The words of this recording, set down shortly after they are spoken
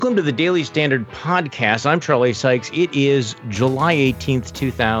Welcome to the Daily Standard Podcast. I'm Charlie Sykes. It is July 18th,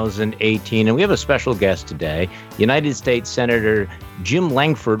 2018, and we have a special guest today, United States Senator Jim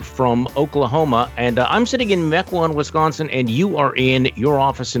Lankford from Oklahoma. And I'm sitting in Mequon, Wisconsin, and you are in your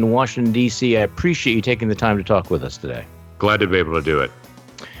office in Washington, D.C. I appreciate you taking the time to talk with us today. Glad to be able to do it.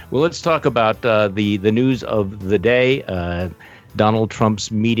 Well, let's talk about the news of the day, Donald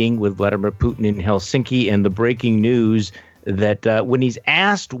Trump's meeting with Vladimir Putin in Helsinki, and the breaking news that when he's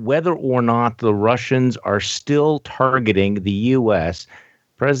asked whether or not the Russians are still targeting the U.S.,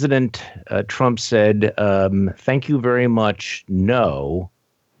 President Trump said, thank you very much, no.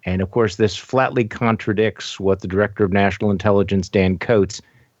 And, of course, this flatly contradicts what the Director of National Intelligence, Dan Coats,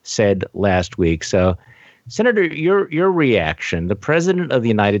 said last week. So, Senator, your reaction, the President of the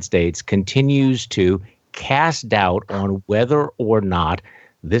United States continues to cast doubt on whether or not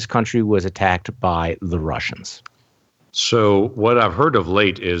this country was attacked by the Russians. So what I've heard of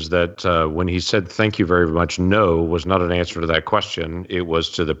late is that when he said thank you very much, no, was not an answer to that question. It was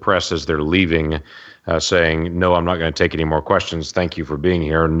to the press as they're leaving, saying, no, I'm not going to take any more questions. Thank you for being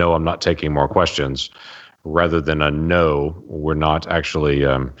here. No, I'm not taking more questions. Rather than a no, we're not actually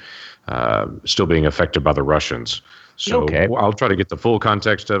still being affected by the Russians. So okay. I'll try to get the full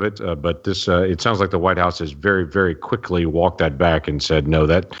context of it, but this it sounds like the White House has very, very quickly walked that back and said, no,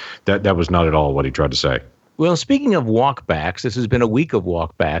 that was not at all what he tried to say. Well, speaking of walkbacks, this has been a week of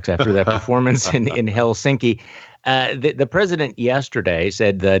walkbacks after that performance in Helsinki. The president yesterday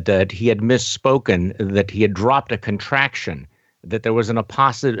said that he had misspoken, that he had dropped a contraction, that there was an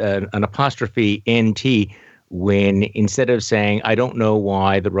apostrophe NT when instead of saying, I don't know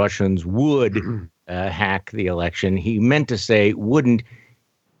why the Russians would hack the election, he meant to say wouldn't.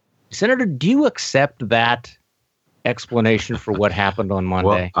 Senator, do you accept that explanation for what happened on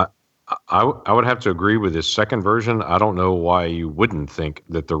Monday? Well, I would have to agree with his second version. I don't know why you wouldn't think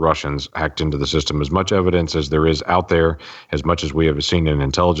that the Russians hacked into the system. As much evidence as there is out there, as much as we have seen in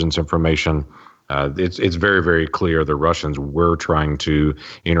intelligence information, it's very, very clear the Russians were trying to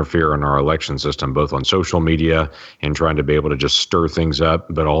interfere in our election system, both on social media and trying to be able to just stir things up,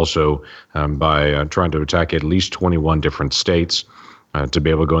 but also by trying to attack at least 21 different states. To be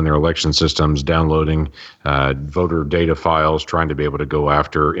able to go in their election systems, downloading voter data files, trying to be able to go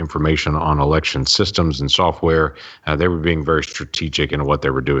after information on election systems and software. They were being very strategic in what they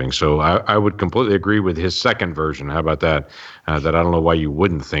were doing. So I would completely agree with his second version. How about that? That I don't know why you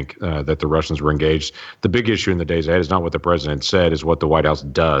wouldn't think that the Russians were engaged. The big issue in the days ahead is not what the president said, is what the White House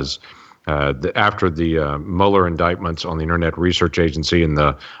does. After the Mueller indictments on the Internet Research Agency and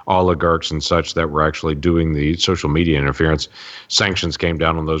the oligarchs and such that were actually doing the social media interference, sanctions came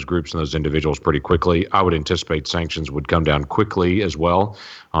down on those groups and those individuals pretty quickly. I would anticipate sanctions would come down quickly as well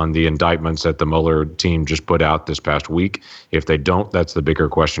on the indictments that the Mueller team just put out this past week. If they don't, that's the bigger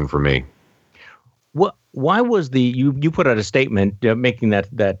question for me. Why was you put out a statement making that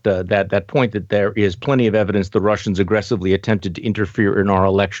point that there is plenty of evidence the Russians aggressively attempted to interfere in our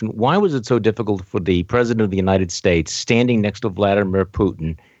election? Why was it so difficult for the president of the United States, standing next to Vladimir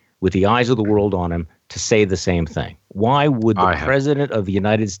Putin, with the eyes of the world on him, to say the same thing? Why would the president of the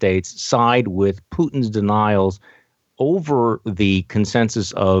United States side with Putin's denials over the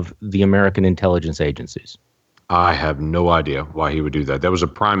consensus of the American intelligence agencies? I have no idea why he would do that. That was a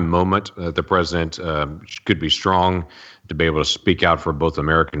prime moment that the president could be strong to be able to speak out for both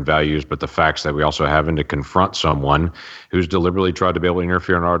American values, but the facts that we also have, and to confront someone who's deliberately tried to be able to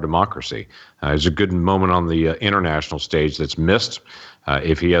interfere in our democracy. It's a good moment on the international stage that's missed.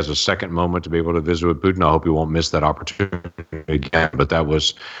 If he has a second moment to be able to visit with Putin, I hope he won't miss that opportunity again. But that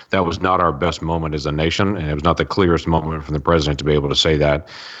was not our best moment as a nation, and it was not the clearest moment from the president to be able to say that.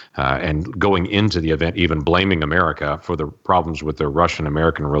 And going into the event, even blaming America for the problems with the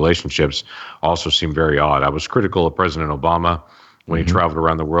Russian-American relationships also seemed very odd. I was critical of President Obama when he traveled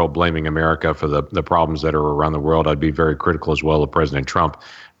around the world, blaming America for the problems that are around the world. I'd be very critical as well of President Trump,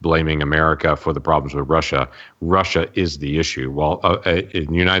 blaming America for the problems with Russia. Russia is the issue. While in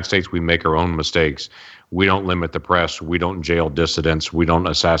the United States, we make our own mistakes. We don't limit the press. We don't jail dissidents. We don't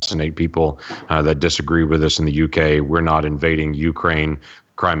assassinate people that disagree with us in the UK. We're not invading Ukraine,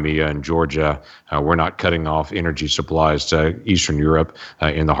 Crimea, and Georgia. We're not cutting off energy supplies to Eastern Europe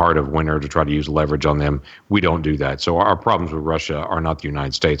in the heart of winter to try to use leverage on them. We don't do that. So our problems with Russia are not the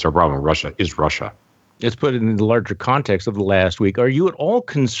United States. Our problem with Russia is Russia. Let's put it in the larger context of the last week. Are you at all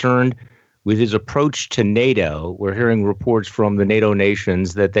concerned with his approach to NATO? We're hearing reports from the NATO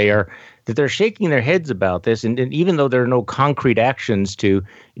nations that they're shaking their heads about this, and even though there are no concrete actions to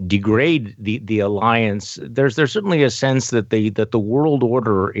degrade the alliance, there's certainly a sense that the world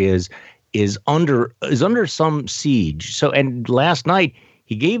order is under some siege. So, and last night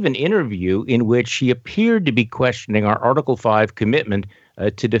he gave an interview in which he appeared to be questioning our Article 5 commitment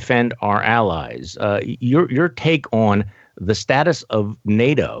to defend our allies. Your take on the status of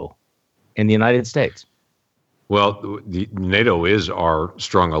NATO in the United States? Well, NATO is our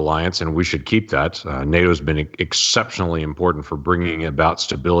strong alliance, and we should keep that. NATO has been exceptionally important for bringing about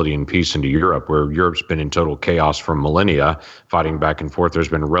stability and peace into Europe, where Europe's been in total chaos for millennia, fighting back and forth. There's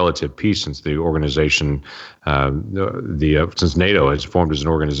been relative peace since the organization, since NATO has formed as an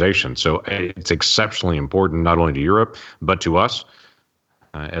organization. So it's exceptionally important not only to Europe but to us.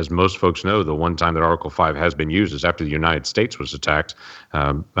 As most folks know, the one time that Article 5 has been used is after the United States was attacked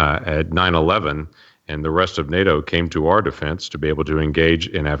at 9/11. And the rest of NATO came to our defense to be able to engage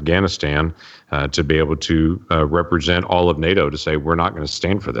in Afghanistan, to be able to represent all of NATO to say, we're not going to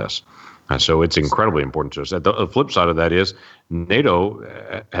stand for this. So it's incredibly important to us. The flip side of that is NATO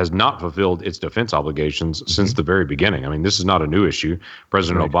has not fulfilled its defense obligations since the very beginning. I mean, this is not a new issue.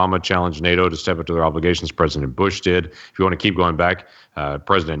 President Obama challenged NATO to step up to their obligations. President Bush did. If you want to keep going back,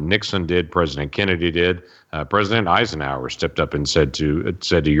 President Nixon did. President Kennedy did. President Eisenhower stepped up and said to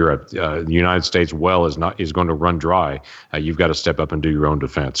Europe, the United States well is going to run dry. You've got to step up and do your own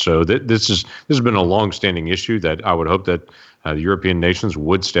defense. So this has been a long-standing issue that I would hope that the European nations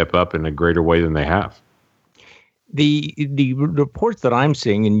would step up in a greater way than they have. The reports that I'm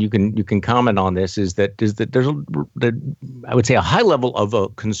seeing, and you can comment on this, is that there's I would say a high level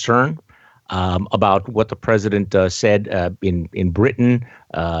of concern about what the president said in Britain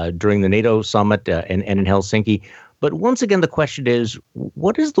during the NATO summit and in Helsinki. But once again, the question is,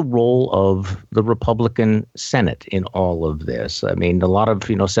 what is the role of the Republican Senate in all of this? I mean, a lot of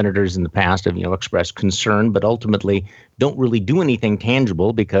senators in the past have expressed concern, but ultimately don't really do anything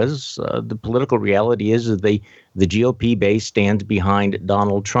tangible because the political reality is that the GOP base stands behind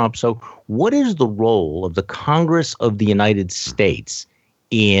Donald Trump. So, what is the role of the Congress of the United States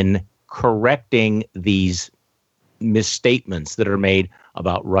in correcting these misstatements that are made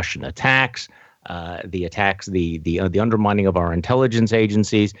about Russian attacks? The attacks, the undermining of our intelligence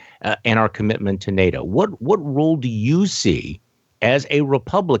agencies, and our commitment to NATO. What role do you see as a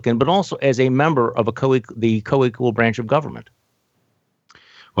Republican, but also as a member of the co-equal branch of government?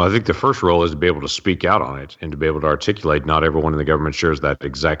 Well, I think the first role is to be able to speak out on it and to be able to articulate. Not everyone in the government shares that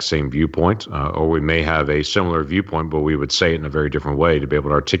exact same viewpoint, or we may have a similar viewpoint, but we would say it in a very different way. To be able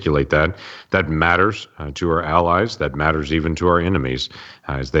to articulate that matters to our allies. That matters even to our enemies,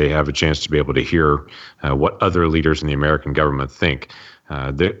 as they have a chance to be able to hear what other leaders in the American government think.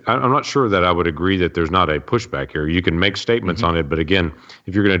 I'm not sure that I would agree that there's not a pushback here. You can make statements on it, but again,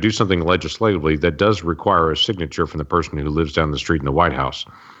 if you're going to do something legislatively, that does require a signature from the person who lives down the street in the White House.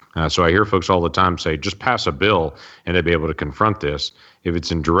 So I hear folks all the time say, just pass a bill and they'll be able to confront this. If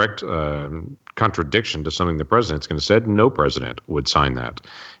it's in direct contradiction to something the president's going to say, no president would sign that.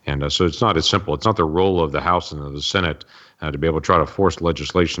 And so it's not as simple. It's not the role of the House and of the Senate to be able to try to force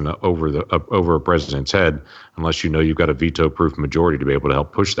legislation over a president's head, unless you've got a veto-proof majority to be able to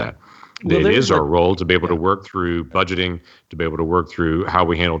help push that. Well, it is our role to be able to work through budgeting, to be able to work through how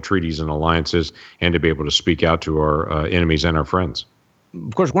we handle treaties and alliances, and to be able to speak out to our enemies and our friends.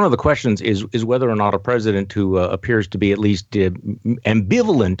 Of course, one of the questions is whether or not a president who appears to be at least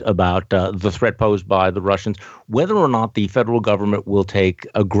ambivalent about the threat posed by the Russians, whether or not the federal government will take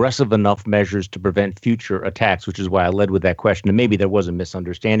aggressive enough measures to prevent future attacks, which is why I led with that question. And maybe there was a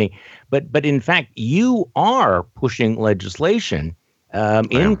misunderstanding. But in fact, you are pushing legislation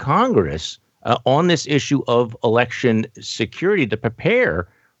in Congress on this issue of election security to prepare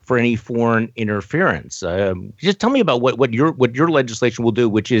for any foreign interference. Just tell me about what your legislation will do,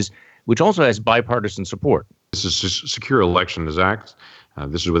 which also has bipartisan support. This is Secure Elections Act.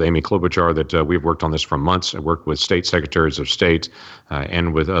 This is with Amy Klobuchar that we've worked on this for months. I worked with state secretaries of state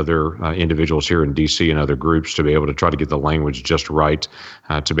and with other individuals here in D.C. and other groups to be able to try to get the language just right,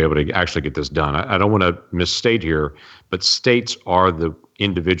 to be able to actually get this done. I don't want to misstate here, but states are the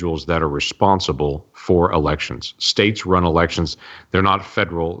individuals that are responsible for elections. States run elections. They're not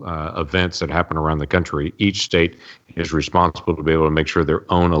federal events that happen around the country. Each state is responsible to be able to make sure their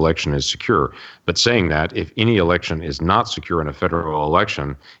own election is secure. But saying that, if any election is not secure in a federal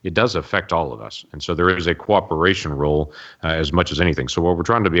election, it does affect all of us. And so there is a cooperation role as much as anything. So what we're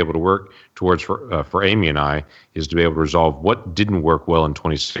trying to be able to work towards for Amy and I is to be able to resolve what didn't work well in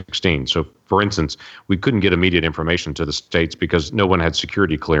 2016. So for instance, we couldn't get immediate information to the states because no one had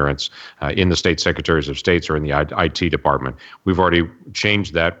security clearance in the state secretaries of states or in the IT department. We've already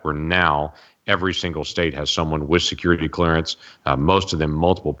changed that. We're now every single state has someone with security clearance, most of them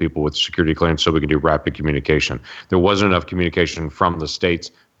multiple people with security clearance, so we can do rapid communication. There wasn't enough communication from the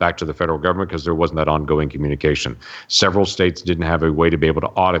states back to the federal government because there wasn't that ongoing communication. Several states didn't have a way to be able to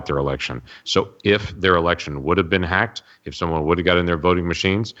audit their election. So if their election would have been hacked, if someone would have got in their voting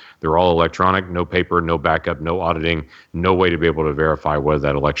machines, they're all electronic, no paper, no backup, no auditing, no way to be able to verify whether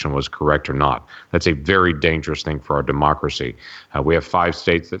that election was correct or not. That's a very dangerous thing for our democracy. We have 5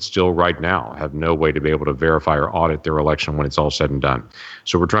 states that still right now have no way to be able to verify or audit their election when it's all said and done.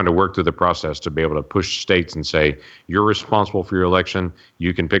 So we're trying to work through the process to be able to push states and say, you're responsible for your election.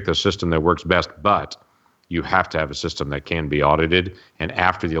 You can pick the system that works best, but you have to have a system that can be audited. And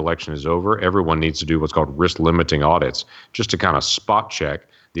after the election is over, everyone needs to do what's called risk limiting audits, just to kind of spot check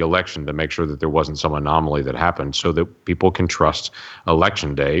the election to make sure that there wasn't some anomaly that happened so that people can trust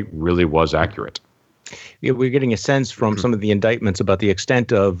election day really was accurate. Yeah, we're getting a sense from some of the indictments about the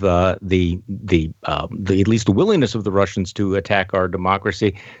extent of the at least the willingness of the Russians to attack our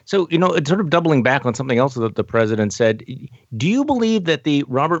democracy. So, it's sort of doubling back on something else that the president said. Do you believe that the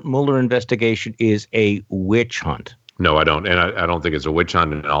Robert Mueller investigation is a witch hunt? No, I don't. And I don't think it's a witch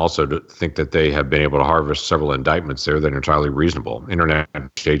hunt. And I also think that they have been able to harvest several indictments there that are entirely reasonable. Internet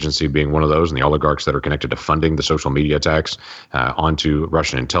Agency being one of those, and the oligarchs that are connected to funding the social media attacks onto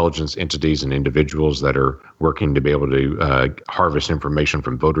Russian intelligence entities and individuals that are working to be able to harvest information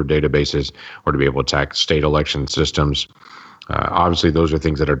from voter databases or to be able to attack state election systems. Obviously, those are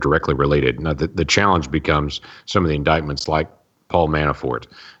things that are directly related. Now, the challenge becomes some of the indictments like Paul Manafort.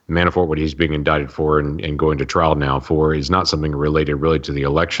 Manafort, what he's being indicted for and going to trial now for, is not something related really to the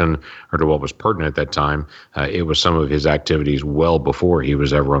election or to what was pertinent at that time. It was some of his activities well before he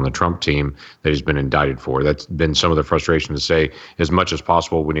was ever on the Trump team that he's been indicted for. That's been some of the frustration to say, as much as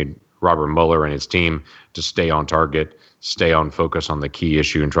possible, we need Robert Mueller and his team to stay on target, stay on focus on the key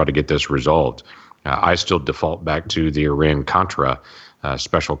issue and try to get this resolved. I still default back to the Iran-Contra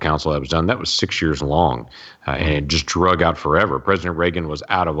special counsel that was done. That was 6 years long, and it just drug out forever. President Reagan was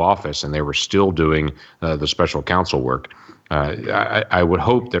out of office, and they were still doing the special counsel work. I would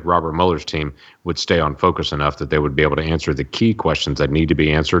hope that Robert Mueller's team would stay on focus enough that they would be able to answer the key questions that need to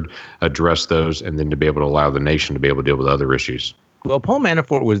be answered, address those, and then to be able to allow the nation to be able to deal with other issues. Well, Paul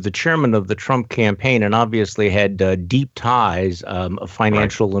Manafort was the chairman of the Trump campaign and obviously had deep ties,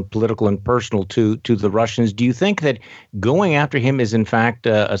 financial and political and personal, to the Russians. Do you think that going after him is, in fact,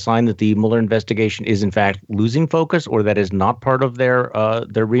 a sign that the Mueller investigation is, in fact, losing focus, or that is not part of their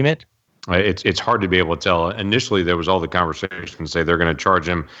remit? It's hard to be able to tell. Initially, there was all the conversation say they're going to charge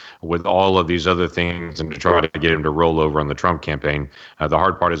him with all of these other things and to try to get him to roll over on the Trump campaign. The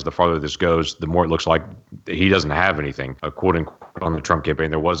hard part is the farther this goes, the more it looks like he doesn't have anything, quote unquote, on the Trump campaign.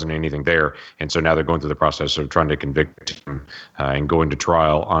 There wasn't anything there. And so now they're going through the process of trying to convict him and going to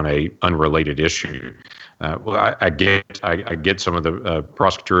trial on a unrelated issue. Well, I get some of the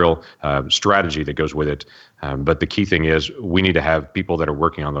prosecutorial strategy that goes with it. But the key thing is we need to have people that are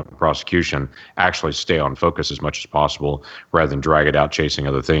working on the prosecution actually stay on focus as much as possible rather than drag it out chasing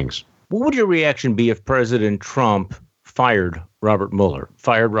other things. What would your reaction be if President Trump fired Robert Mueller,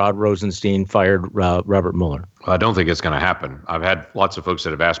 fired Rod Rosenstein, fired Robert Mueller? I don't think it's going to happen. I've had lots of folks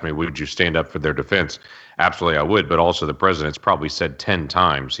that have asked me, would you stand up for their defense? Absolutely, I would. But also the president's probably said 10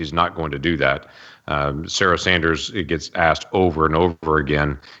 times he's not going to do that. Sarah Sanders gets asked over and over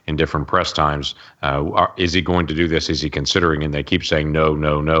again in different press times, is he going to do this? Is he considering? And they keep saying, no,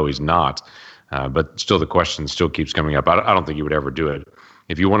 no, no, he's not. But still, the question still keeps coming up. I don't think he would ever do it.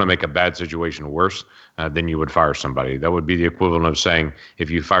 If you want to make a bad situation worse, then you would fire somebody. That would be the equivalent of saying, if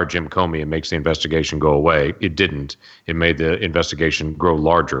you fire Jim Comey, it makes the investigation go away. It didn't. It made the investigation grow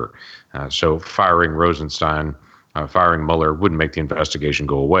larger. So firing Rosenstein, firing Mueller wouldn't make the investigation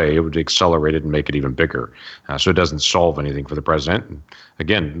go away. It would accelerate it and make it even bigger. So it doesn't solve anything for the president. And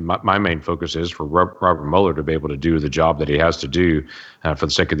again, my main focus is for Robert Mueller to be able to do the job that he has to do for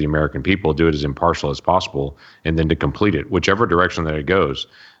the sake of the American people, do it as impartial as possible, and then to complete it, whichever direction that it goes,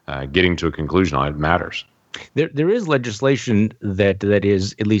 getting to a conclusion on it matters. There is legislation that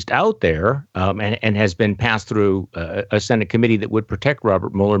is at least out there and has been passed through a Senate committee that would protect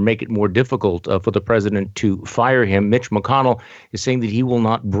Robert Mueller, make it more difficult for the president to fire him. Mitch McConnell is saying that he will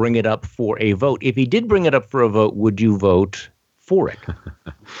not bring it up for a vote. If he did bring it up for a vote, would you vote for it?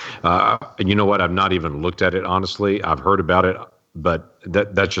 You know what? I've not even looked at it, honestly. I've heard about it. But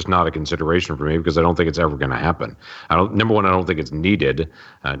that's just not a consideration for me because I don't think it's ever going to happen. Number one, I don't think it's needed.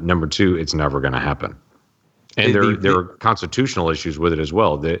 Number two, it's never going to happen. And there are constitutional issues with it as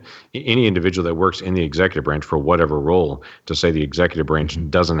well. That any individual that works in the executive branch for whatever role, to say the executive branch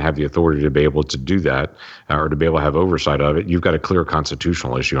doesn't have the authority to be able to do that or to be able to have oversight of it, you've got a clear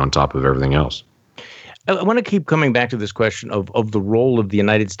constitutional issue on top of everything else. I want to keep coming back to this question of the role of the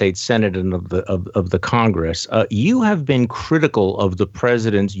United States Senate and of the Congress. You have been critical of the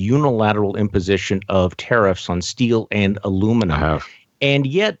president's unilateral imposition of tariffs on steel and aluminum. I have. And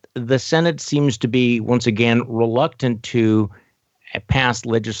yet the Senate seems to be, once again, reluctant to pass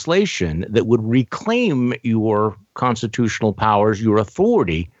legislation that would reclaim your constitutional powers, your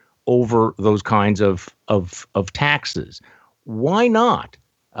authority over those kinds of taxes. Why not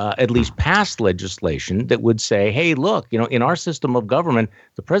at least pass legislation that would say, hey, look, in our system of government,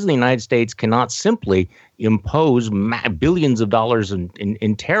 the president of the United States cannot simply impose billions of dollars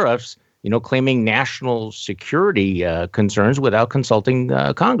in tariffs, claiming national security concerns without consulting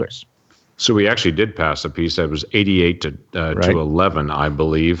Congress. So we actually did pass a piece that was 88 to 11, I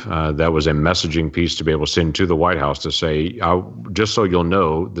believe. That was a messaging piece to be able to send to the White House to say, just so you'll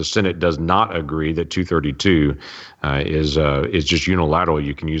know, the Senate does not agree that 232 is just unilateral.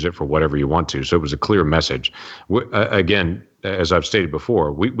 You can use it for whatever you want to. So it was a clear message. Again, as I've stated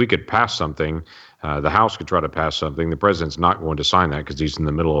before, we could pass something. The House could try to pass something. The president's not going to sign that because he's in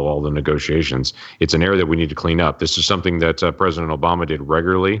the middle of all the negotiations. It's an area that we need to clean up. This is something that President Obama did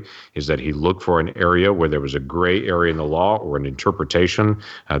regularly, is that he looked for an area where there was a gray area in the law or an interpretation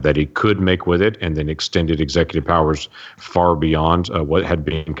that he could make with it, and then extended executive powers far beyond what had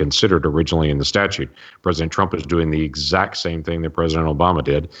been considered originally in the statute. President Trump is doing the exact same thing that President Obama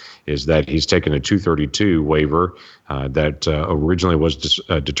did, is that he's taken a 232 waiver that originally was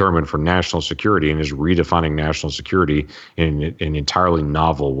determined for national security and is redefining national security in an entirely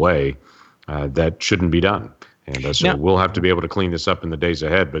novel way that shouldn't be done. And so we'll have to be able to clean this up in the days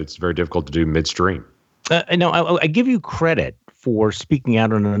ahead, but it's very difficult to do midstream. No, I give you credit for speaking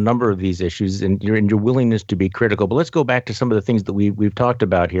out on a number of these issues and your willingness to be critical. But let's go back to some of the things that we've talked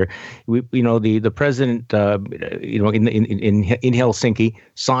about here. The president, in Helsinki,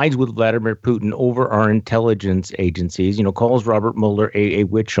 sides with Vladimir Putin over our intelligence agencies. Calls Robert Mueller a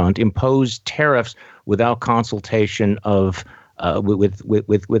witch hunt. Imposed tariffs without consultation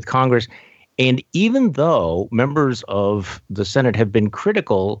with Congress. And even though members of the Senate have been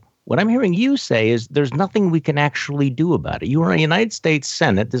critical, what I'm hearing you say is there's nothing we can actually do about it. You are a United States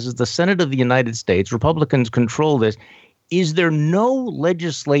Senate. This is the Senate of the United States. Republicans control this. Is there no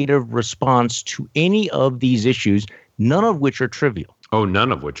legislative response to any of these issues, none of which are trivial? Oh,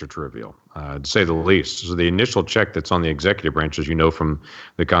 none of which are trivial, to say the least. So the initial check that's on the executive branch, as you know from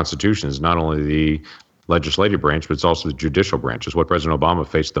the Constitution, is not only the legislative branch, but it's also the judicial branch. Is what President Obama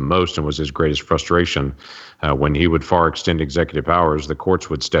faced the most and was his greatest frustration. When he would far extend executive powers, the courts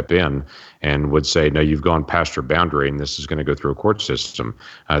would step in and would say, no, you've gone past your boundary and this is going to go through a court system.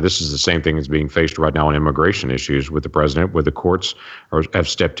 This is the same thing that's being faced right now on immigration issues with the president, where the courts have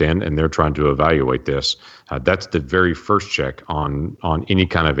stepped in and they're trying to evaluate this. That's the very first check on any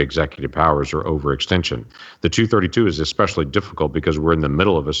kind of executive powers or overextension. The 232 is especially difficult because we're in the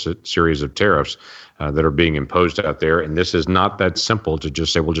middle of a series of tariffs that are being imposed out there. And this is not that simple to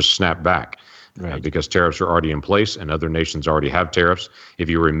just say, we'll just snap back. Right. Because tariffs are already in place and other nations already have tariffs. If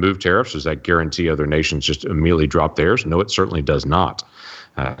you remove tariffs, does that guarantee other nations just immediately drop theirs? No, it certainly does not.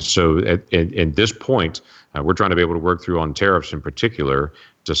 So at this point, we're trying to be able to work through on tariffs in particular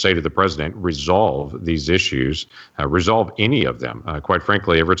to say to the president, resolve these issues, resolve any of them. Quite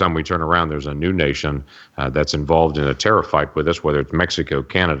frankly, every time we turn around, there's a new nation that's involved in a tariff fight with us, whether it's Mexico,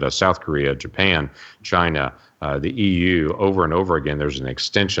 Canada, South Korea, Japan, China, the EU. Over and over again, there's an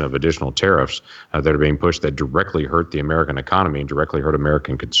extension of additional tariffs that are being pushed that directly hurt the American economy and directly hurt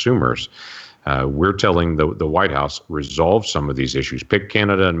American consumers. We're telling the White House, resolve some of these issues. Pick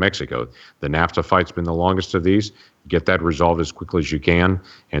Canada and Mexico. The NAFTA fight's been the longest of these. Get that resolved as quickly as you can,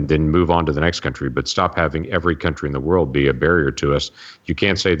 and then move on to the next country. But stop having every country in the world be a barrier to us. You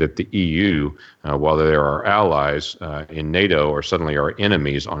can't say that the EU, while they are our allies in NATO, are suddenly our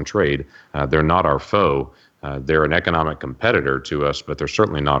enemies on trade. They're not our foe. They're an economic competitor to us, but they're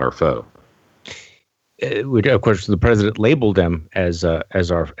certainly not our foe. Which, of course, the president labeled them as our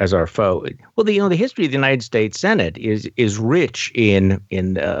foe. Well, the history of the United States Senate is rich in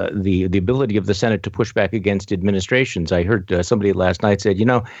the ability of the Senate to push back against administrations. I heard somebody last night said,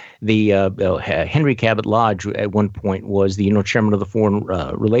 Henry Cabot Lodge at one point was the chairman of the Foreign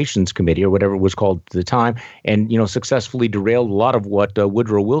Relations Committee or whatever it was called at the time, and successfully derailed a lot of what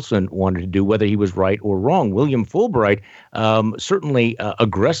Woodrow Wilson wanted to do, whether he was right or wrong. William Fulbright certainly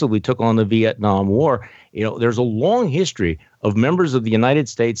aggressively took on the Vietnam War. There's a long history of members of the United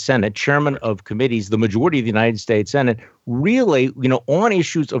States Senate, chairman of committees, the majority of the United States Senate, really, on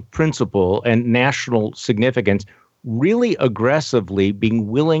issues of principle and national significance, really aggressively being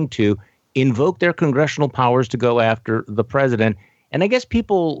willing to invoke their congressional powers to go after the president. And I guess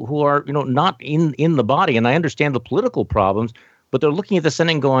people who are, not in the body, and I understand the political problems, but they're looking at the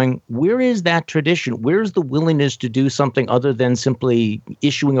Senate and going, where is that tradition? Where's the willingness to do something other than simply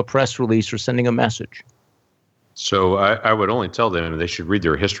issuing a press release or sending a message? So I would only tell them they should read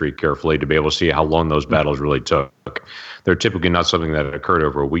their history carefully to be able to see how long those battles really took. They're typically not something that occurred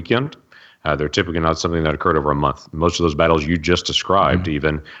over a weekend. They're typically not something that occurred over a month. Most of those battles you just described,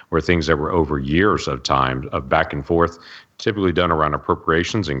 even, were things that were over years of time of back and forth, typically done around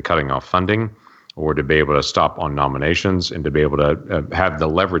appropriations and cutting off funding, or to be able to stop on nominations and to be able to have the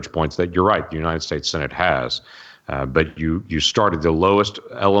leverage points that, you're right, the United States Senate has. But you started the lowest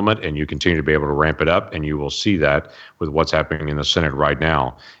element and you continue to be able to ramp it up. And you will see that with what's happening in the Senate right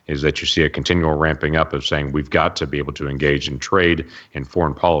now, is that you see a continual ramping up of saying we've got to be able to engage in trade and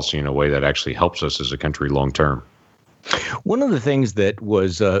foreign policy in a way that actually helps us as a country long term. One of the things that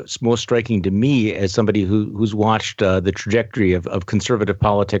was most striking to me as somebody who's watched the trajectory of conservative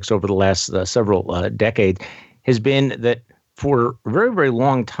politics over the last several decades has been that for a very, very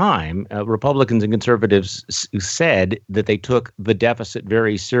long time, Republicans and conservatives said that they took the deficit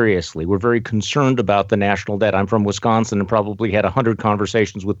very seriously. We're very concerned about the national debt. I'm from Wisconsin and probably had 100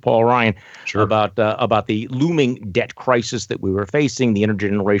 conversations with Paul Ryan about the looming debt crisis that we were facing, the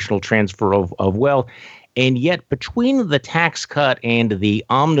intergenerational transfer of wealth. And yet between the tax cut and the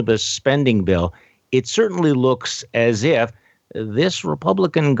omnibus spending bill, it certainly looks as if this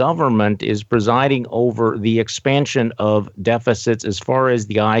Republican government is presiding over the expansion of deficits as far as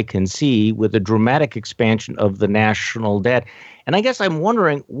the eye can see, with a dramatic expansion of the national debt. And I guess I'm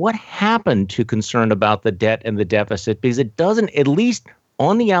wondering what happened to concern about the debt and the deficit, because it doesn't, at least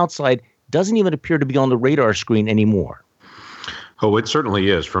on the outside, doesn't even appear to be on the radar screen anymore. Oh, it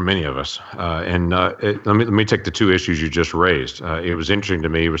certainly is for many of us. Let me take the two issues you just raised. It was interesting to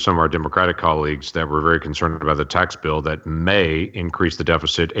me with some of our Democratic colleagues that were very concerned about the tax bill that may increase the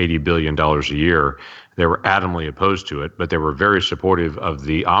deficit $80 billion a year. They were adamantly opposed to it, but they were very supportive of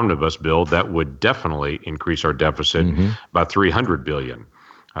the omnibus bill that would definitely increase our deficit by $300 billion.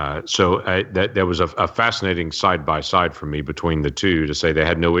 That was a fascinating side by side for me between the two, to say they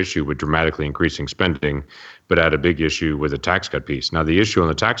had no issue with dramatically increasing spending, but had a big issue with the tax cut piece. Now, the issue on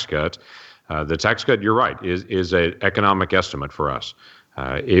the tax cut, you're right, is an economic estimate for us.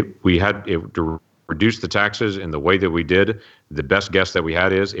 To reduce the taxes in the way that we did, the best guess that we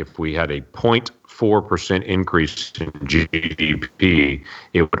had is if we had a 0.4% increase in GDP,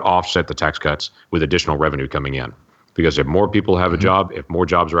 it would offset the tax cuts with additional revenue coming in. Because if more people have a job, if more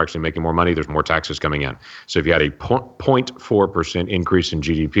jobs are actually making more money, there's more taxes coming in. So if you had a 0.4% increase in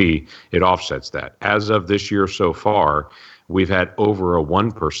GDP, it offsets that. As of this year so far, we've had over a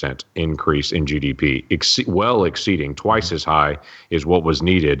 1% increase in GDP, well exceeding twice as high as what was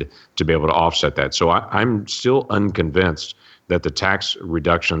needed to be able to offset that. So I'm still unconvinced that the tax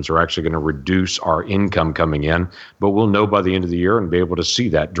reductions are actually going to reduce our income coming in, but we'll know by the end of the year and be able to see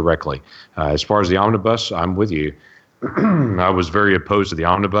that directly. As far as the omnibus, I'm with you. I was very opposed to the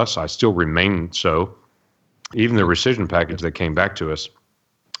omnibus. I still remain so. Even the rescission package that came back to us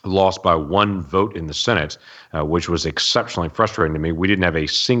lost by one vote in the Senate, which was exceptionally frustrating to me. We didn't have a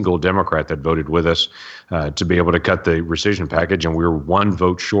single Democrat that voted with us to be able to cut the rescission package, and we were one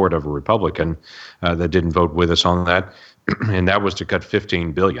vote short of a Republican that didn't vote with us on that, and that was to cut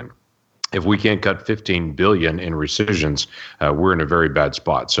 $15 billion. If we can't cut $15 billion in rescissions, we're in a very bad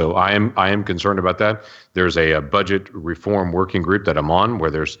spot. So I am concerned about that. There's a budget reform working group that I'm on,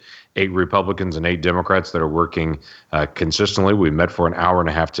 where there's 8 Republicans and 8 Democrats that are working consistently. We met for an hour and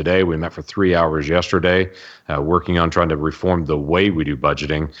a half today. We met for 3 hours yesterday, working on trying to reform the way we do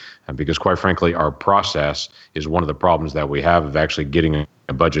budgeting, because quite frankly, our process is one of the problems that we have of actually getting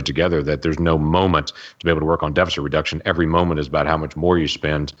a budget together, that there's no moment to be able to work on deficit reduction. Every moment is about how much more you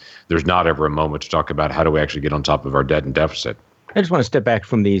spend. There's not ever a moment to talk about how do we actually get on top of our debt and deficit. I just want to step back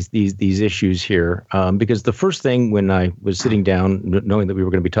from these issues here, because the first thing when I was sitting down, knowing that we were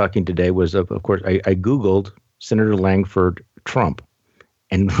going to be talking today, was, of course, I Googled Senator Lankford Trump.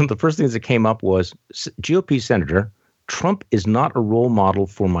 And one of the first things that came up was GOP Senator, Trump is not a role model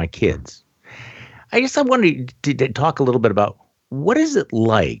for my kids. I guess I wanted to talk a little bit about, what is it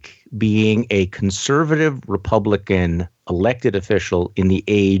like being a conservative Republican elected official in the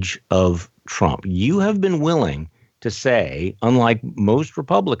age of Trump? You have been willing to say, unlike most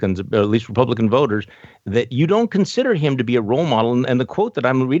Republicans, or at least Republican voters, that you don't consider him to be a role model. And the quote that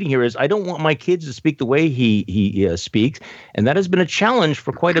I'm reading here is, I don't want my kids to speak the way he speaks. And that has been a challenge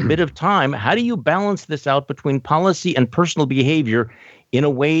for quite a bit of time. How do you balance this out between policy and personal behavior in a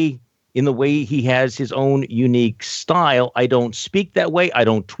way in the way he has his own unique style. I don't speak that way. I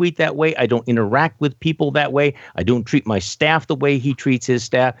don't tweet that way. I don't interact with people that way. I don't treat my staff the way he treats his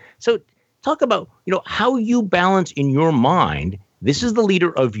staff. So talk about, how you balance in your mind. This is the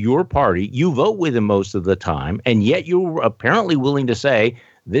leader of your party. You vote with him most of the time, and yet you're apparently willing to say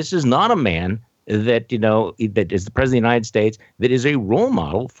this is not a man that, that is the president of the United States, that is a role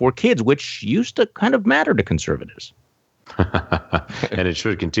model for kids, which used to kind of matter to conservatives. And it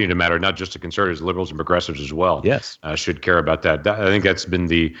should continue to matter, not just to conservatives, liberals, and progressives as well. Yes, should care about that. I think that's been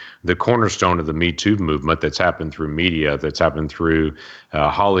the cornerstone of the Me Too movement that's happened through media, that's happened through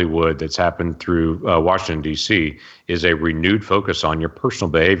Hollywood, that's happened through Washington, D.C., is a renewed focus on your personal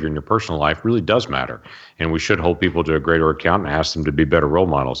behavior and your personal life really does matter. And we should hold people to a greater account and ask them to be better role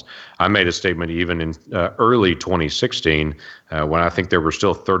models. I made a statement even in early 2016 when I think there were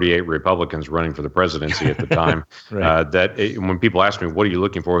still 38 Republicans running for the presidency at the time, right. When people ask me, what are you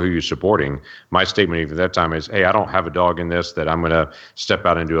looking for, who are you supporting? My statement even at that time is, hey, I don't have a dog in this that I'm going to step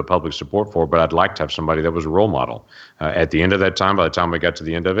out and do a public support for, but I'd like to have somebody that was a role model. At the end of that time, by the time I got to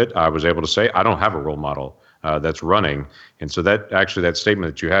the end of it, I was able to say, I don't have a role model that's running. And so that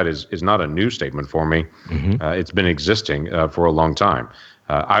statement that you had is not a new statement for me. Mm-hmm. It's been existing for a long time.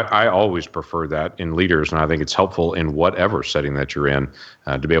 I always prefer that in leaders, and I think it's helpful in whatever setting that you're in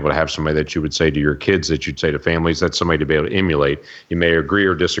to be able to have somebody that you would say to your kids, that you'd say to families, that's somebody to be able to emulate. You may agree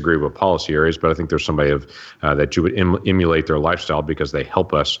or disagree with policy areas, but I think there's somebody that you would emulate their lifestyle because they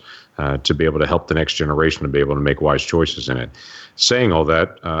help us to be able to help the next generation to be able to make wise choices in it. Saying all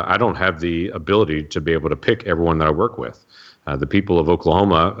that, I don't have the ability to be able to pick everyone that I work with. The people of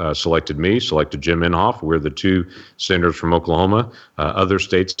Oklahoma selected me, selected Jim Inhofe. We're the two senators from Oklahoma. Other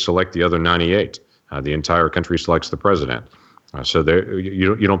states select the other 98. The entire country selects the president. So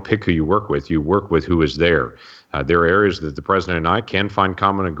you don't pick who you work with. You work with who is there. There are areas that the president and I can find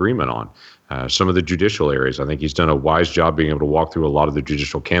common agreement on. Some of the judicial areas, I think he's done a wise job being able to walk through a lot of the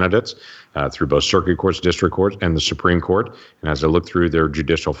judicial candidates through both circuit courts, district courts, and the Supreme Court. And as I look through their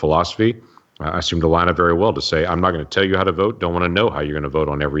judicial philosophy, I seem to line up very well to say, I'm not going to tell you how to vote. Don't want to know how you're going to vote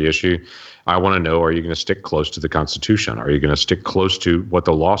on every issue. I want to know, are you going to stick close to the Constitution? Are you going to stick close to what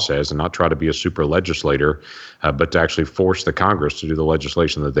the law says and not try to be a super legislator, but to actually force the Congress to do the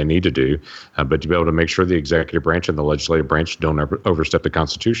legislation that they need to do, but to be able to make sure the executive branch and the legislative branch don't ever overstep the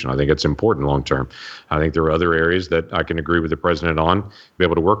Constitution. I think it's important long term. I think there are other areas that I can agree with the president on, be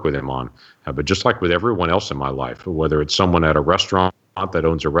able to work with him on. But just like with everyone else in my life, whether it's someone at a restaurant that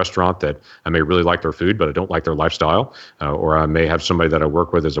owns a restaurant that I may really like their food, but I don't like their lifestyle, or I may have somebody that I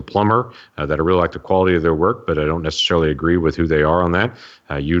work with as a plumber that I really like the quality of their work, but I don't necessarily agree with who they are on that.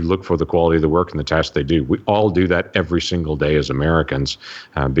 You look for the quality of the work and the tasks they do. We all do that every single day as Americans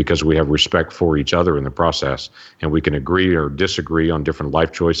because we have respect for each other in the process, and we can agree or disagree on different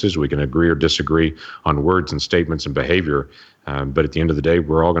life choices. We can agree or disagree on words and statements and behavior. But at the end of the day,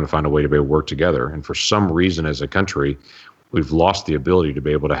 we're all going to find a way to be able to work together. And for some reason as a country, we've lost the ability to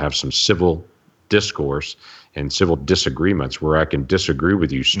be able to have some civil discourse and civil disagreements where I can disagree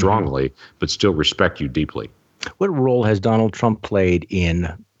with you strongly, but still respect you deeply. What role has Donald Trump played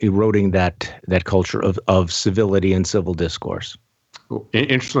in eroding that culture of civility and civil discourse? Well,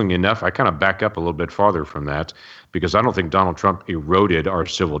 interestingly enough, I kind of back up a little bit farther from that because I don't think Donald Trump eroded our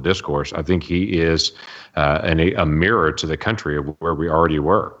civil discourse. I think he is a mirror to the country of where we already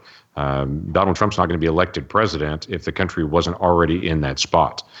were. Donald Trump's not going to be elected president if the country wasn't already in that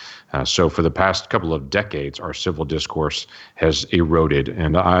spot. So for the past couple of decades, our civil discourse has eroded.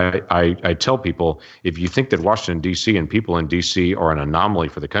 And I tell people, if you think that Washington, D.C. and people in D.C. are an anomaly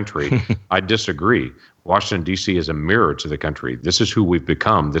for the country, I disagree. Washington, D.C. is a mirror to the country. This is who we've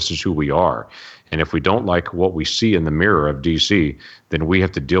become. This is who we are. And if we don't like what we see in the mirror of D.C., then we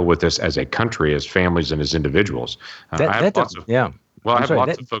have to deal with this as a country, as families, and as individuals. Well, I have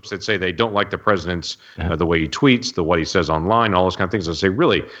lots of folks that say they don't like the president's, the way he tweets, what he says online, all those kind of things. I say,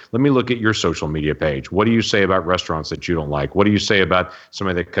 really, let me look at your social media page. What do you say about restaurants that you don't like? What do you say about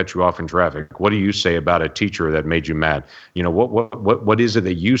somebody that cut you off in traffic? What do you say about a teacher that made you mad? You know, what is it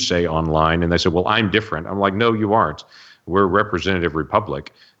that you say online? And they say, well, I'm different. I'm like, no, you aren't. We're a representative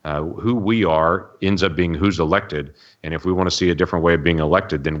republic. Who we are ends up being who's elected. And if we want to see a different way of being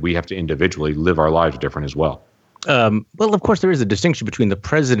elected, then we have to individually live our lives different as well. Well, of course, there is a distinction between the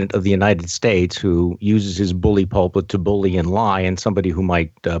president of the United States, who uses his bully pulpit to bully and lie, and somebody who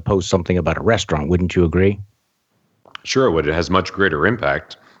might post something about a restaurant. Wouldn't you agree? Sure, it would. It has much greater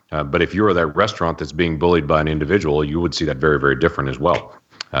impact. But if you're that restaurant that's being bullied by an individual, you would see that very, very different as well.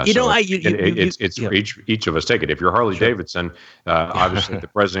 You know, So I you you you, you it's yeah, for each of us take it. If you're Harley sure. Davidson, obviously the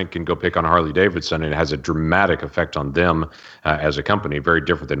president can go pick on Harley Davidson, and it has a dramatic effect on them as a company. Very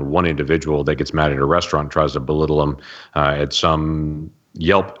different than one individual that gets mad at a restaurant and tries to belittle them at some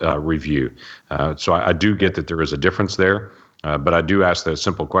Yelp review. So I do get that there is a difference there. But I do ask the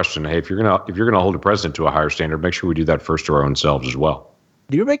simple question: Hey, if you're gonna hold the president to a higher standard, make sure we do that first to our own selves as well.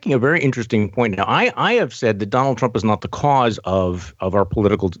 You're making a very interesting point. Now, I have said that Donald Trump is not the cause of our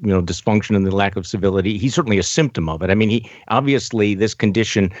political, dysfunction and the lack of civility. He's certainly a symptom of it. I mean, he obviously this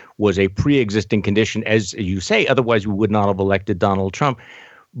condition was a pre-existing condition, as you say. Otherwise, we would not have elected Donald Trump.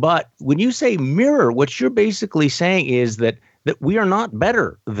 But when you say mirror, what you're basically saying is that we are not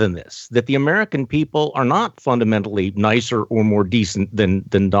better than this, that the American people are not fundamentally nicer or more decent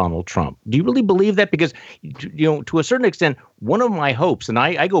than Donald Trump. Do you really believe that? Because, to a certain extent, one of my hopes, and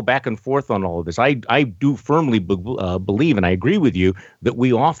I go back and forth on all of this, I do firmly believe, and I agree with you, that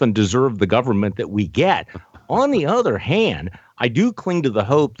we often deserve the government that we get. On the other hand, I do cling to the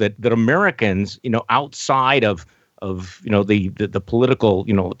hope that Americans, outside of the political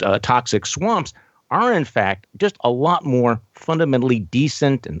toxic swamps are in fact just a lot more fundamentally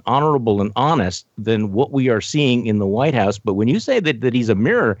decent and honorable and honest than what we are seeing in the White House. But when you say that he's a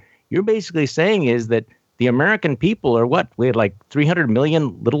mirror, you're basically saying is that the American people are what? We had like 300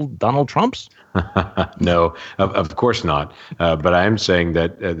 million little Donald Trumps? No, of course not. But I am saying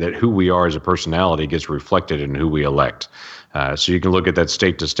that who we are as a personality gets reflected in who we elect. So you can look at that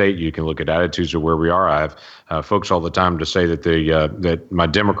state to state. You can look at attitudes of where we are. I have folks all the time to say that that my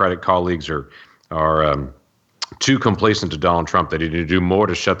Democratic colleagues are too complacent to Donald Trump. They need to do more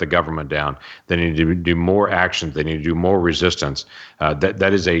to shut the government down. They need to do more action. They need to do more resistance.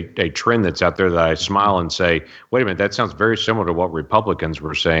 That is a trend that's out there that I smile and say, wait a minute, that sounds very similar to what Republicans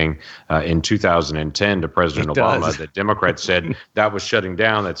were saying in 2010 to President Obama. That Democrats said that was shutting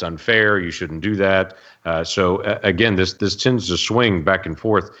down. That's unfair. You shouldn't do that. Again, this tends to swing back and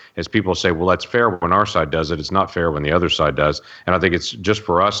forth as people say, well, that's fair when our side does it. It's not fair when the other side does. And I think it's just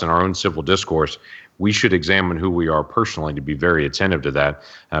for us in our own civil discourse, we should examine who we are personally to be very attentive to that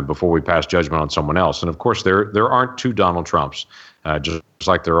before we pass judgment on someone else. And of course, there aren't two Donald Trumps, just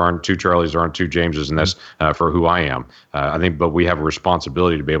like there aren't two Charlies, there aren't two Jameses, and that's for who I am. I think, but we have a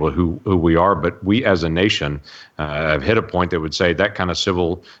responsibility to be able to who we are. But we as a nation have hit a point that would say that kind of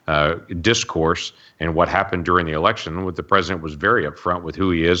civil discourse and what happened during the election with the president was very upfront with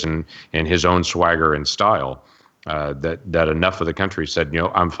who he is and his own swagger and style. That enough of the country said,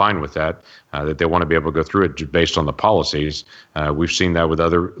 I'm fine with that, that they want to be able to go through it based on the policies. We've seen that with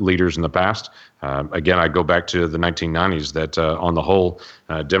other leaders in the past. Again, I go back to the 1990s that on the whole,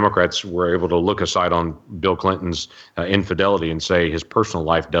 Democrats were able to look aside on Bill Clinton's infidelity and say his personal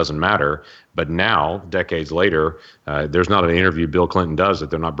life doesn't matter. But now, decades later, there's not an interview Bill Clinton does that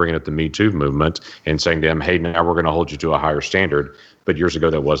they're not bringing up the Me Too movement and saying to him, hey, now we're going to hold you to a higher standard. But years ago,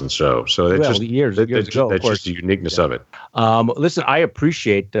 that wasn't so. So that's years ago, that's just the uniqueness of it. Listen, I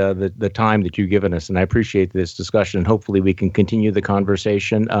appreciate the time that you've given us, and I appreciate this discussion. And hopefully, we can continue the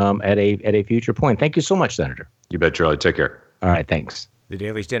conversation at a future point. Thank you so much, Senator. You bet, Charlie. Take care. All right, thanks. The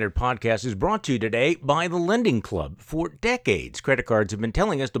Daily Standard podcast is brought to you today by the Lending Club. For decades, credit cards have been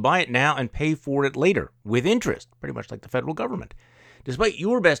telling us to buy it now and pay for it later with interest, pretty much like the federal government. Despite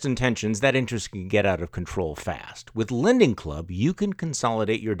your best intentions, that interest can get out of control fast. With Lending Club, you can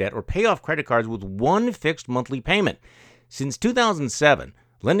consolidate your debt or pay off credit cards with one fixed monthly payment. Since 2007,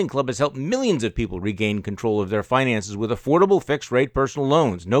 Lending Club has helped millions of people regain control of their finances with affordable fixed-rate personal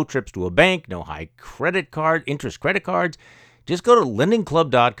loans. No trips to a bank, no high interest credit cards. Just go to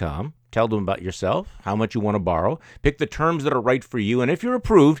lendingclub.com, tell them about yourself, how much you want to borrow, pick the terms that are right for you, and if you're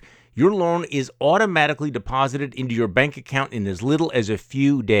approved, your loan is automatically deposited into your bank account in as little as a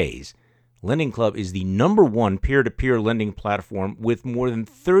few days. Lending Club is the #1 peer-to-peer lending platform with more than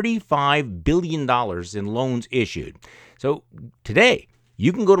 $35 billion in loans issued. So today,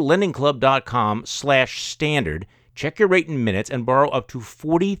 you can go to lendingclub.com/standard, check your rate in minutes, and borrow up to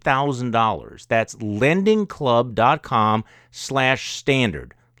 $40,000. That's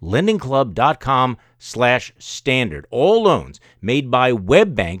lendingclub.com/standard. lendingclub.com/standard. All loans made by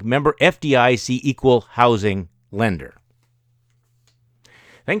WebBank, member FDIC, equal housing lender.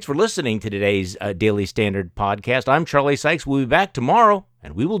 Thanks for listening to today's Daily Standard podcast. I'm Charlie Sykes. We'll be back tomorrow,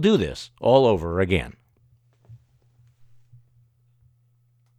 and we will do this all over again.